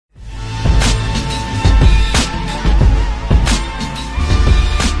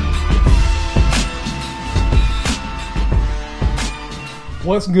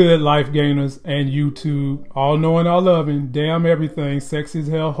What's good, life gainers and YouTube, all knowing, all loving, damn everything, sexy as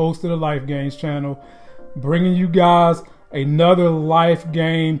hell host of the Life Gains channel, bringing you guys another life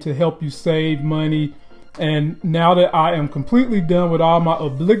game to help you save money. And now that I am completely done with all my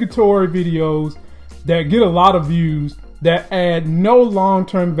obligatory videos that get a lot of views, that add no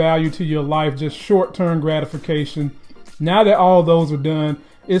long-term value to your life, just short-term gratification, now that all those are done,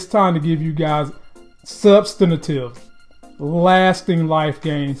 it's time to give you guys substantive, lasting life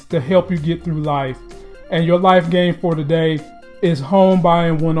gains to help you get through life. And your life game for today is home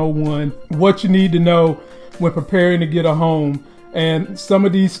buying 101, what you need to know when preparing to get a home. And some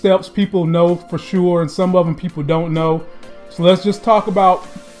of these steps people know for sure, and some of them people don't know. So let's just talk about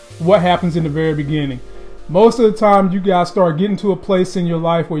what happens in the very beginning. Most of the time you guys start getting to a place in your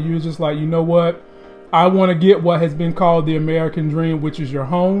life where you're just like, you know what, I want to get what has been called the American dream, which is your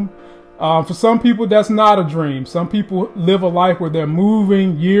home. For some people, that's not a dream. Some people live a life where they're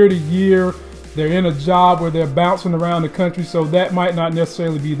moving year to year. They're in a job where they're bouncing around the country, so that might not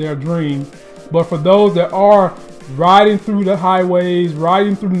necessarily be their dream. But for those that are riding through the highways,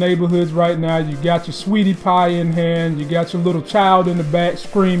 riding through neighborhoods right now, you got your sweetie pie in hand, you got your little child in the back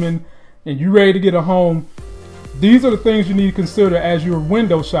screaming, and you're ready to get a home. These are the things you need to consider as you're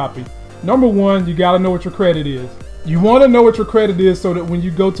window shopping. Number one, you got to know what your credit is. You want to know what your credit is so that when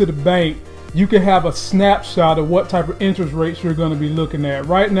you go to the bank, you can have a snapshot of what type of interest rates you're going to be looking at.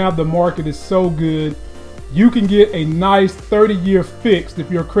 Right now, the market is so good. You can get a nice 30-year fixed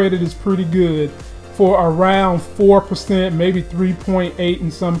if your credit is pretty good for around 4%, maybe 3.8 in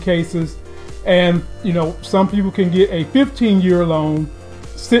some cases. And, you know, some people can get a 15-year loan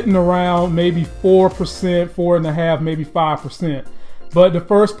sitting around maybe 4%, 4.5%, maybe 5%. But the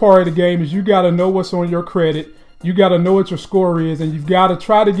first part of the game is you got to know what's on your credit. You got to know what your score is, and you've got to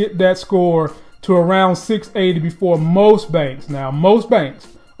try to get that score to around 680 before most banks. Now, most banks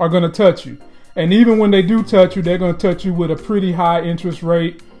are going to touch you. And even when they do touch you, they're going to touch you with a pretty high interest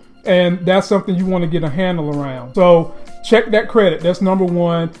rate. And that's something you want to get a handle around. So check that credit. That's number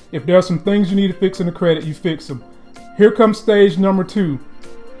one. If there are some things you need to fix in the credit, you fix them. Here comes stage number two.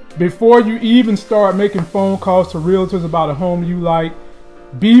 Before you even start making phone calls to realtors about a home you like,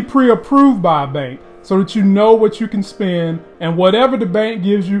 be pre-approved by a bank, so that you know what you can spend, and whatever the bank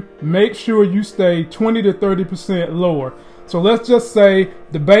gives you, make sure you stay 20 to 30% lower. So let's just say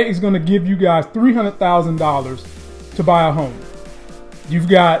the bank is going to give you guys $300,000 to buy a home. You've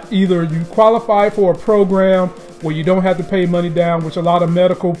got either you qualify for a program where you don't have to pay money down, which a lot of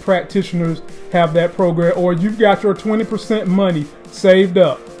medical practitioners have that program, or you've got your 20% money saved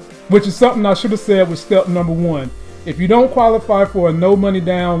up, which is something I should have said with step number one. If you don't qualify for a no money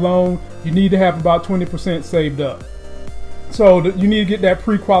down loan, you need to have about 20% saved up. So you need to get that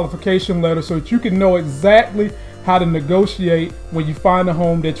pre-qualification letter so that you can know exactly how to negotiate when you find a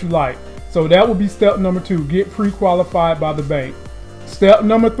home that you like. So that would be step number two, get pre-qualified by the bank. Step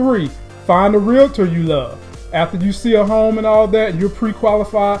number three, find a realtor you love. After you see a home and all that, you're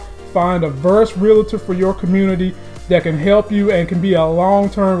pre-qualified, find a diverse realtor for your community that can help you and can be a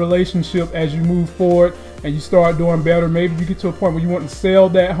long-term relationship as you move forward and you start doing better. Maybe you get to a point where you want to sell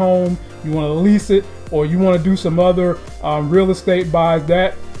that home, you want to lease it, or you want to do some other real estate buys.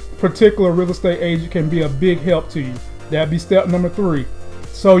 That particular real estate agent can be a big help to you. That'd be step number three.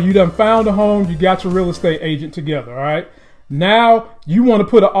 So you done found a home, you got your real estate agent together, all right? Now you want to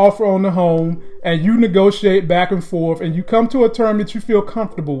put an offer on the home and you negotiate back and forth and you come to a term that you feel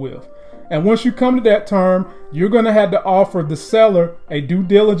comfortable with. And once you come to that term, you're going to have to offer the seller a due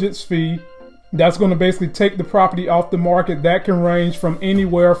diligence fee. That's going to basically take the property off the market. That can range from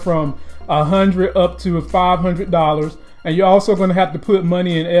anywhere from $100 up to $500. And you're also going to have to put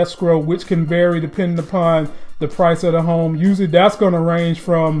money in escrow, which can vary depending upon the price of the home. Usually that's going to range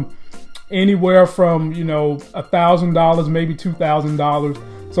from anywhere from, you know, $1,000, maybe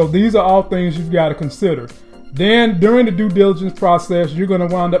 $2,000. So these are all things you've got to consider. Then during the due diligence process, you're going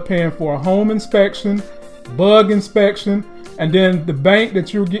to wind up paying for a home inspection, bug inspection, and then the bank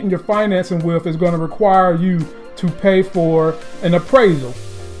that you're getting your financing with is going to require you to pay for an appraisal.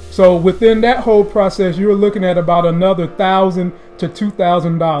 So within that whole process, you're looking at about another $1,000 to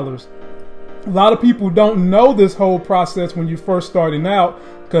 $2,000. A lot of people don't know this whole process when you're first starting out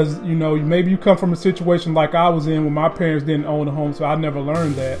because, you know, maybe you come from a situation like I was in when my parents didn't own a home, so I never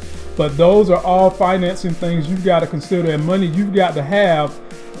learned that. But those are all financing things you've got to consider and money you've got to have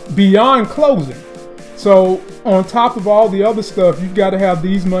beyond closing. So on top of all the other stuff, you've got to have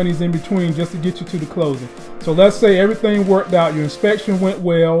these monies in between just to get you to the closing. So let's say everything worked out, your inspection went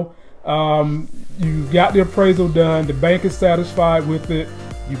well, you got the appraisal done, the bank is satisfied with it,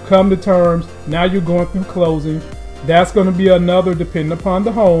 you come to terms, now you're going through closing. That's going to be another, depending upon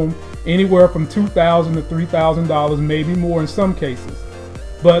the home, anywhere from $2,000 to $3,000, maybe more in some cases.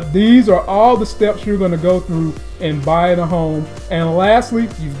 But these are all the steps you're going to go through in buying a home. And lastly,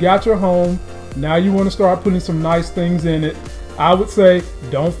 you've got your home. Now you want to start putting some nice things in it. I would say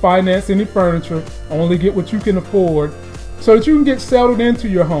don't finance any furniture, only get what you can afford so that you can get settled into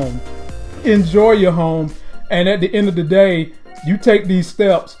your home, enjoy your home, and at the end of the day, you take these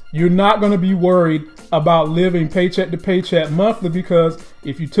steps, you're not going to be worried about living paycheck to paycheck monthly, because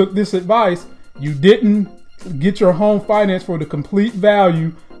if you took this advice, you didn't get your home financed for the complete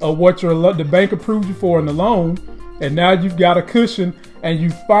value of what the bank approved you for in the loan, and now you've got a cushion and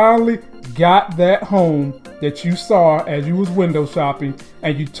you finally got that home that you saw as you was window shopping,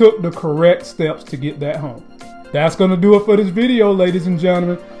 and you took the correct steps to get that home. That's going to do it for this video, ladies and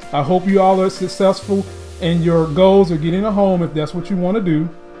gentlemen. I hope you all are successful in your goals of getting a home if that's what you want to do.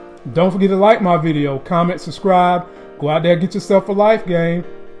 Don't forget to like my video, comment, subscribe, go out there and get yourself a life game.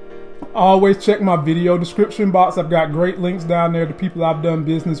 Always check my video description box. I've got great links down there to people I've done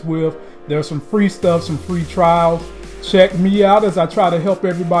business with. There's some free stuff, some free trials. Check me out as I try to help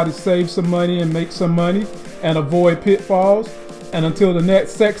everybody save some money and make some money and avoid pitfalls. And until the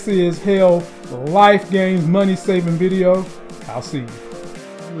next sexy as hell life games money saving video, I'll see you.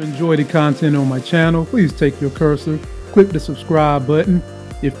 If you enjoy the content on my channel, please take your cursor, click the subscribe button.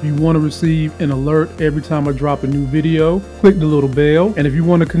 If you want to receive an alert every time I drop a new video, click the little bell. And if you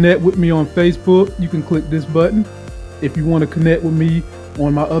want to connect with me on Facebook, you can click this button. If you want to connect with me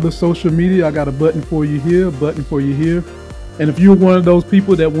on my other social media, I got a button for you here, a button for you here. And if you're one of those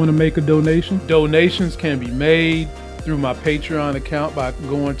people that want to make a donation, donations can be made through my Patreon account by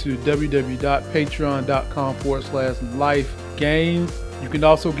going to www.patreon.com/lifegames. You can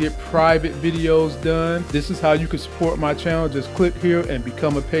also get private videos done. This is how you can support my channel. Just click here and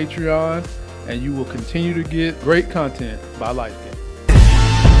become a Patreon, and you will continue to get great content by Life Games.